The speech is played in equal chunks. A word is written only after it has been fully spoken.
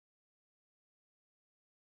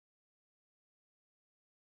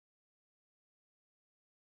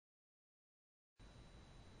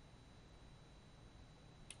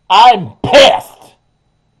I'm pissed.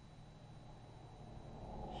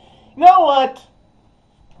 You know what?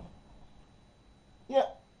 Yeah.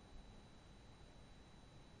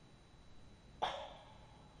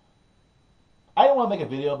 I didn't want to make a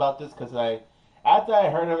video about this because after I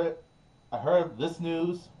heard of it, I heard of this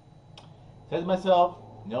news. Said to myself,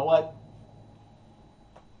 you know what?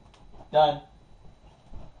 Done.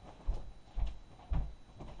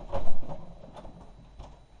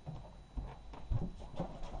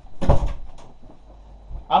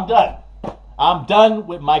 I'm done. I'm done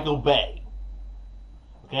with Michael Bay.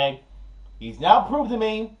 Okay? He's now proved to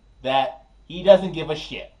me that he doesn't give a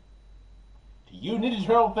shit. To you Ninja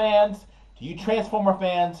Turtle fans, to you Transformer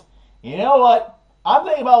fans, you know what? I'm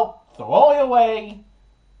thinking about throwing away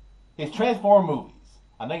his Transformer movies.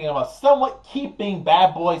 I'm thinking about somewhat keeping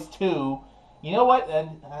Bad Boys 2. You know what?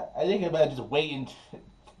 And I think about just waiting.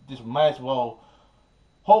 Just might as well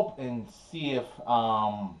hope and see if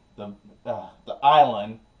the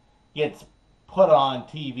island gets put on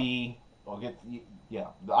TV or gets the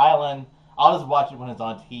island. I'll just watch it when it's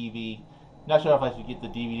on TV. Not sure if I should get the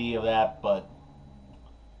DVD of that, but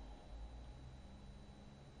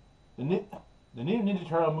the new Ninja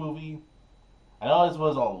Turtle movie. I know this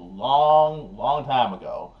was a long time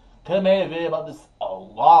ago. Could have made a video about this a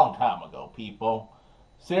long time ago, people.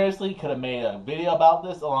 Seriously, could have made a video about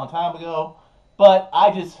this a long time ago, but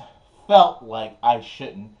I just felt like I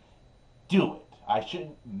shouldn't do it. I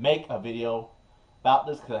shouldn't make a video about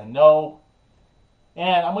this because I know,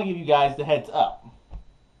 and I'm going to give you guys the heads up.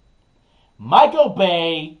 Michael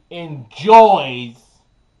Bay enjoys,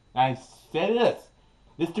 I said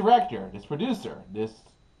this director, this producer, this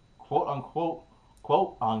quote unquote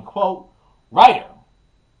writer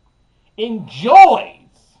enjoys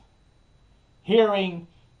hearing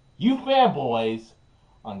you fanboys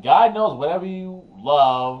on God knows whatever you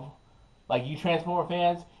love, like you Transformer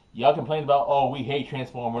fans, y'all complain about, oh, we hate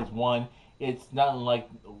Transformers 1. It's not like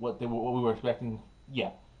what we were expecting.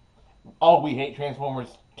 Yeah. Oh, we hate Transformers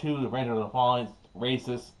 2, The Revenge of the Fallen. It's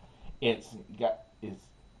racist.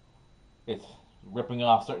 It's ripping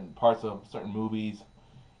off certain parts of certain movies,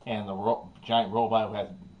 and the giant robot who has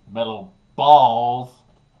metal balls.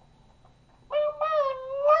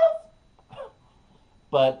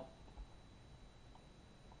 But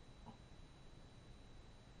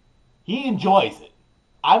he enjoys it.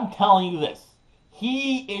 I'm telling you this.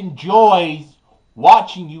 He enjoys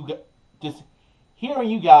watching you, just hearing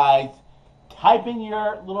you guys type in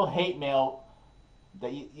your little hate mail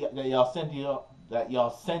that y'all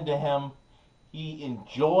send to him. He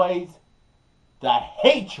enjoys the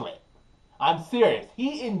hatred. I'm serious.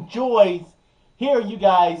 He enjoys hearing you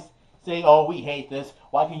guys say, oh, we hate this.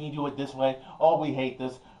 Why can't you do it this way? Oh, we hate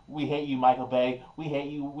this. We hate you, Michael Bay. We hate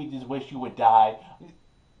you. We just wish you would die.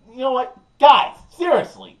 You know what? Guys,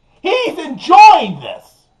 seriously. He's enjoying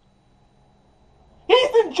this.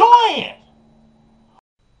 He's enjoying it.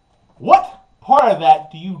 What part of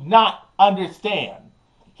that do you not understand?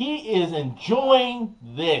 He is enjoying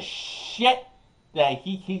this shit that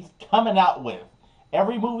he keeps coming out with.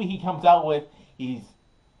 Every movie he comes out with,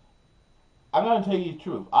 I'm going to tell you the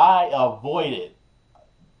truth. I avoided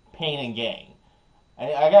Pain and Gain.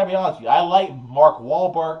 And I got to be honest with you. I like Mark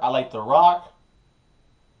Wahlberg. I like The Rock.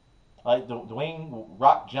 I like Dwayne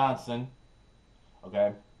Rock Johnson.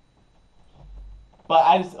 Okay? But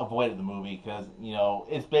I just avoided the movie because,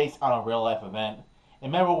 it's based on a real life event.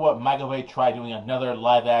 And remember what Michael Bay tried doing another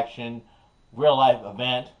live action, real life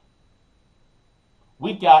event?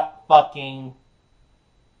 We got fucking,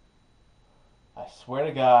 I swear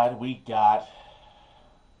to God, we got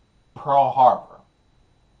Pearl Harbor.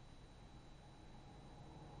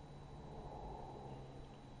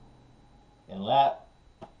 And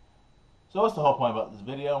so what's the whole point about this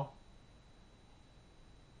video?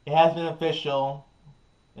 It has been official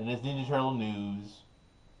in this Ninja Turtle news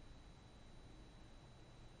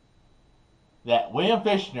that William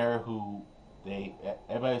Fichtner, who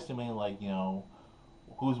everybody's assuming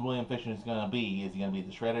who's William Fichtner is going to be? Is he going to be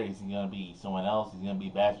the Shredder? Is he going to be someone else? Is he going to be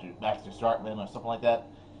Baxter Startman or something like that?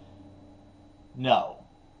 No.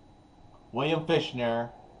 William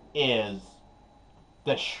Fichtner is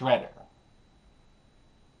the Shredder.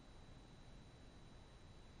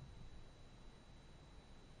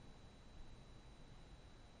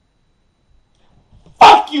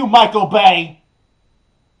 Fuck you, Michael Bay!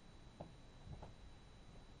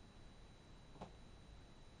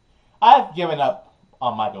 I've given up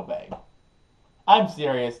on Michael Bay. I'm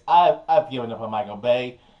serious. I've given up on Michael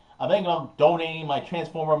Bay. I'm thinking of donating my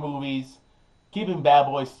Transformer movies, keeping Bad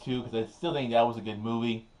Boys 2 because I still think that was a good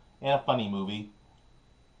movie and a funny movie.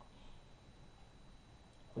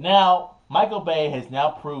 But now Michael Bay has now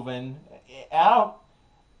proven. I don't,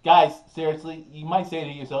 guys, seriously, you might say to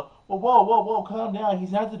yourself, well, whoa, calm down.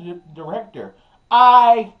 He's not the director.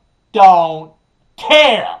 I don't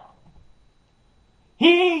care.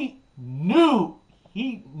 He knew.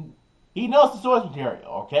 He he knows the source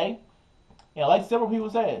material, okay? And like several people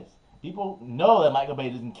say, people know that Michael Bay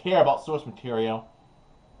doesn't care about source material.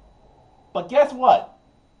 But guess what?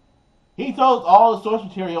 He throws all the source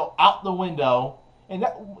material out the window, and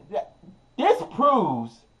this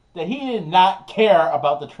proves that he did not care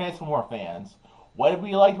about the Transformer fans. What did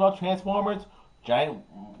we like about Transformers? Giant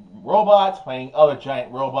robots fighting other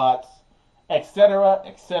giant robots, etc.,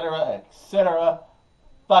 etc., etc.,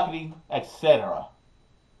 fuckity, etc.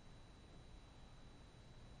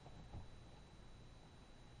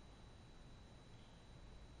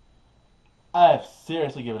 I have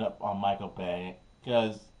seriously given up on Michael Bay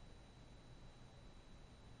because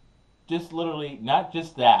just literally, not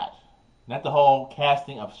just that, not the whole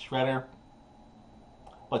casting of Shredder,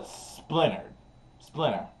 but Splinter.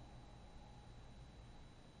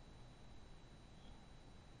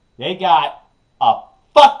 They got a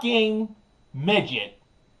fucking midget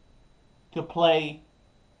to play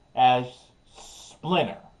as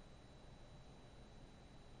Splinter.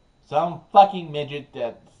 Some fucking midget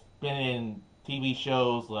that's been in TV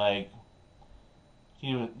shows like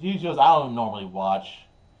TV shows I don't normally watch,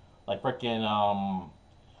 like freaking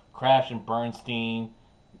Crash and Bernstein.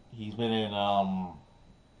 He's been in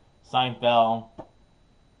Seinfeld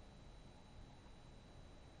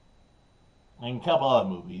and a couple other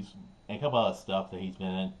movies and a couple other stuff that he's been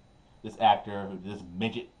in. This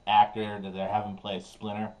midget actor that they're having play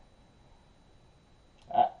Splinter.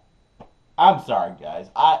 I'm sorry,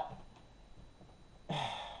 guys.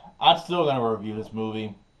 I'm still gonna review this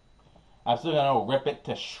movie. I'm still gonna rip it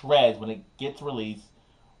to shreds when it gets released.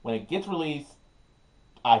 When it gets released,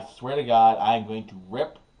 I swear to God, I am going to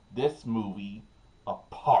rip this movie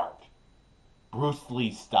apart, Bruce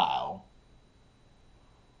Lee style.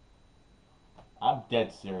 I'm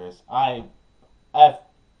dead serious. I've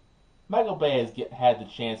Michael Bay has had the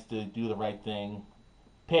chance to do the right thing,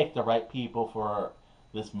 pick the right people for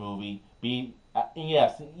this movie.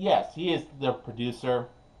 Yes, he is the producer,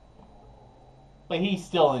 but he's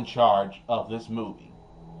still in charge of this movie.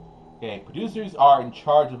 Okay, producers are in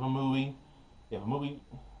charge of a movie. If a movie,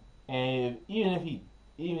 and even if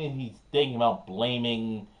he's thinking about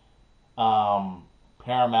blaming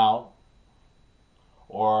Paramount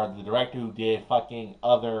or the director who did fucking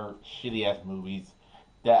other shitty ass movies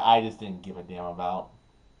that I just didn't give a damn about.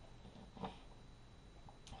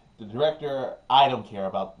 The director, I don't care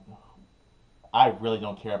about. I really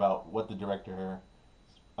don't care about what the director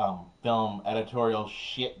film editorial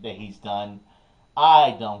shit that he's done.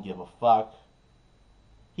 I don't give a fuck.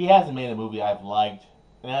 He hasn't made a movie I've liked,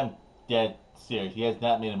 and I'm dead serious. He has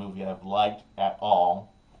not made a movie I've liked at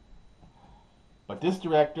all. But this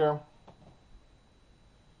director,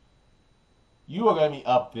 you are going to be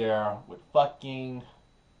up there with fucking.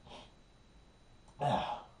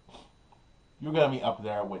 You're going to be up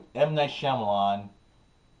there with M. Night Shyamalan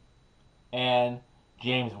and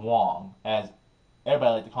James Wong, as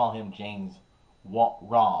everybody like to call him James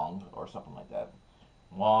Wrong or something like that.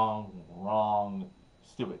 Wrong,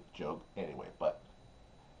 stupid joke. Anyway, but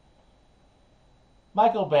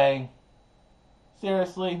Michael Bay,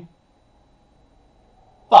 seriously,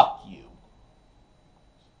 fuck you.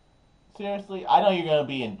 Seriously, I know you're gonna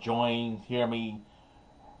be enjoying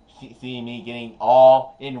seeing me getting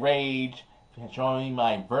all enraged, showing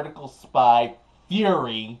my vertical spy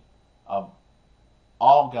fury of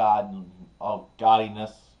all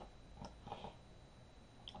godliness.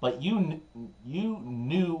 But you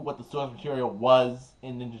knew what the source material was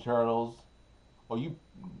in Ninja Turtles, or you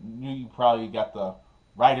knew you probably got the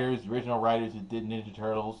original writers who did Ninja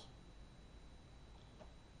Turtles.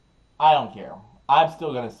 I don't care. I'm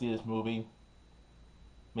still gonna see this movie.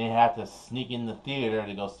 May have to sneak in the theater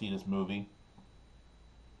to go see this movie.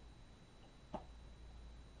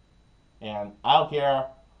 And I don't care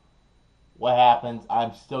what happens.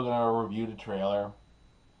 I'm still gonna review the trailer.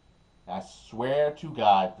 I swear to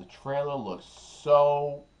God, the trailer looks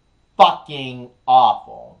so fucking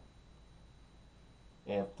awful.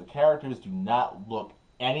 If the characters do not look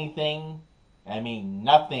anything, I mean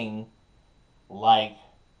nothing, like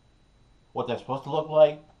what they're supposed to look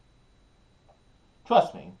like,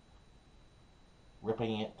 trust me,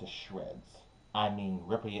 ripping it to shreds. I mean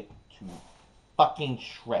ripping it to fucking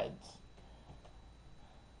shreds.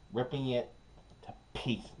 Ripping it to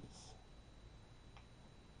pieces.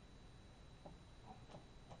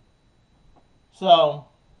 So,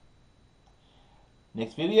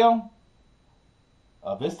 next video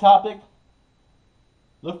of this topic,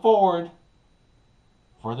 look forward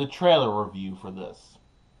for the trailer review for this.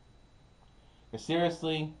 Because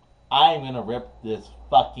seriously, I am gonna rip this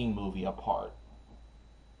fucking movie apart.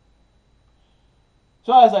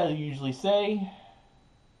 So as I usually say,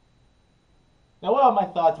 now what are my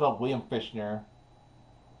thoughts about William Fichtner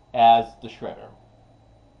as the Shredder?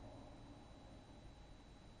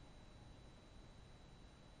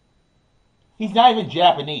 He's not even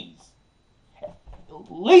Japanese.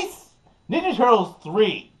 At least Ninja Turtles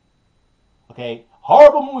 3. Okay?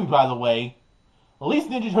 Horrible movie, by the way. At least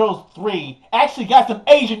Ninja Turtles 3 actually got some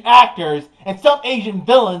Asian actors and some Asian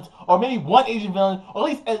villains, or maybe one Asian villain, or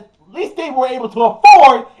at least they were able to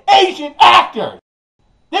afford Asian actors.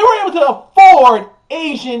 They were able to afford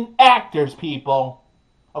Asian actors, people.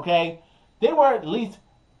 Okay? They were at least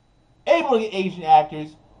able to get Asian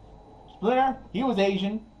actors. Splinter, he was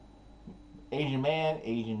Asian. Asian man,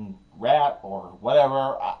 Asian rat, or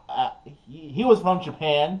whatever. He was from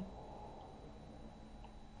Japan.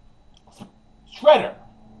 Shredder,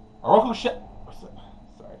 Oroku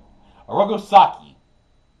Saki.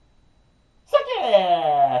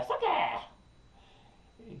 Saki.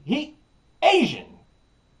 He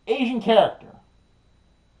Asian character.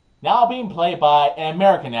 Now being played by an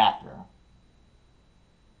American actor.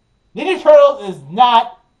 Ninja Turtles is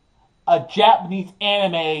not a Japanese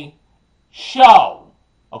anime show.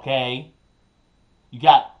 Okay? You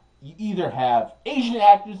either have Asian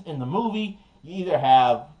actors in the movie, you either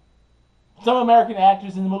have some American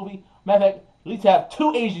actors in the movie. Matter of fact, at least have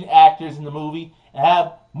 2 Asian actors in the movie and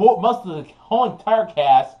have most of the whole entire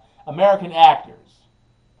cast American actors.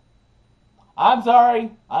 I'm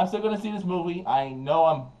sorry, I'm still going to see this movie. I know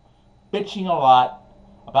I'm bitching a lot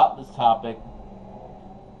about this topic.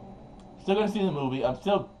 Still going to see the movie. I'm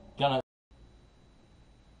still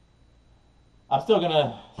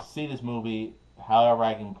gonna see this movie however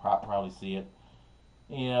I can probably see it.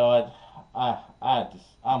 You know what?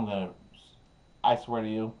 I swear to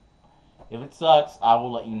you, if it sucks, I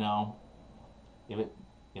will let you know. If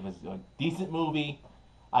it's a decent movie,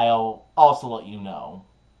 I'll also let you know.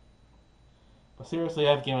 But seriously,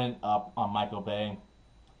 I've given up on Michael Bay.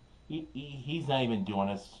 He's not even doing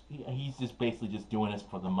this. He's just basically just doing this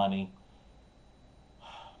for the money.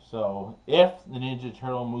 So if the Ninja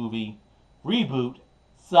Turtle movie reboot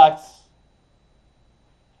sucks,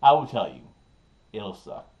 I will tell you, it'll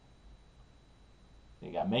suck. They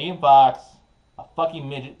got Megan Fox, a fucking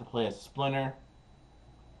midget to play a Splinter,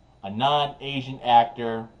 a non-Asian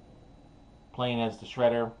actor playing as the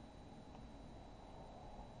Shredder.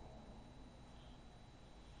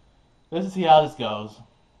 Let's see how this goes.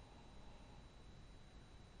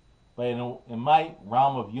 But in my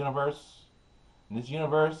realm of universe, in this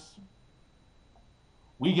universe,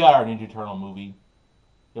 we got our Ninja Turtle movie.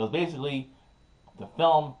 It was basically the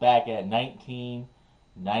film back at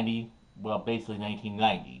 1990, well, basically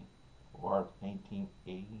 1990 or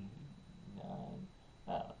 1989.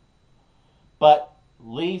 I don't know. But at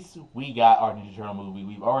least we got our Ninja Turtle movie.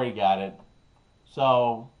 We've already got it.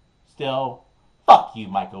 So, still, fuck you,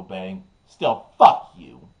 Michael Bay. Still, fuck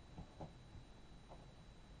you.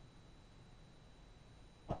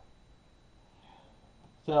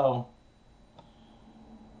 So,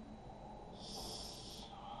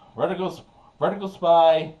 Vertical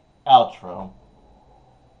Spy outro.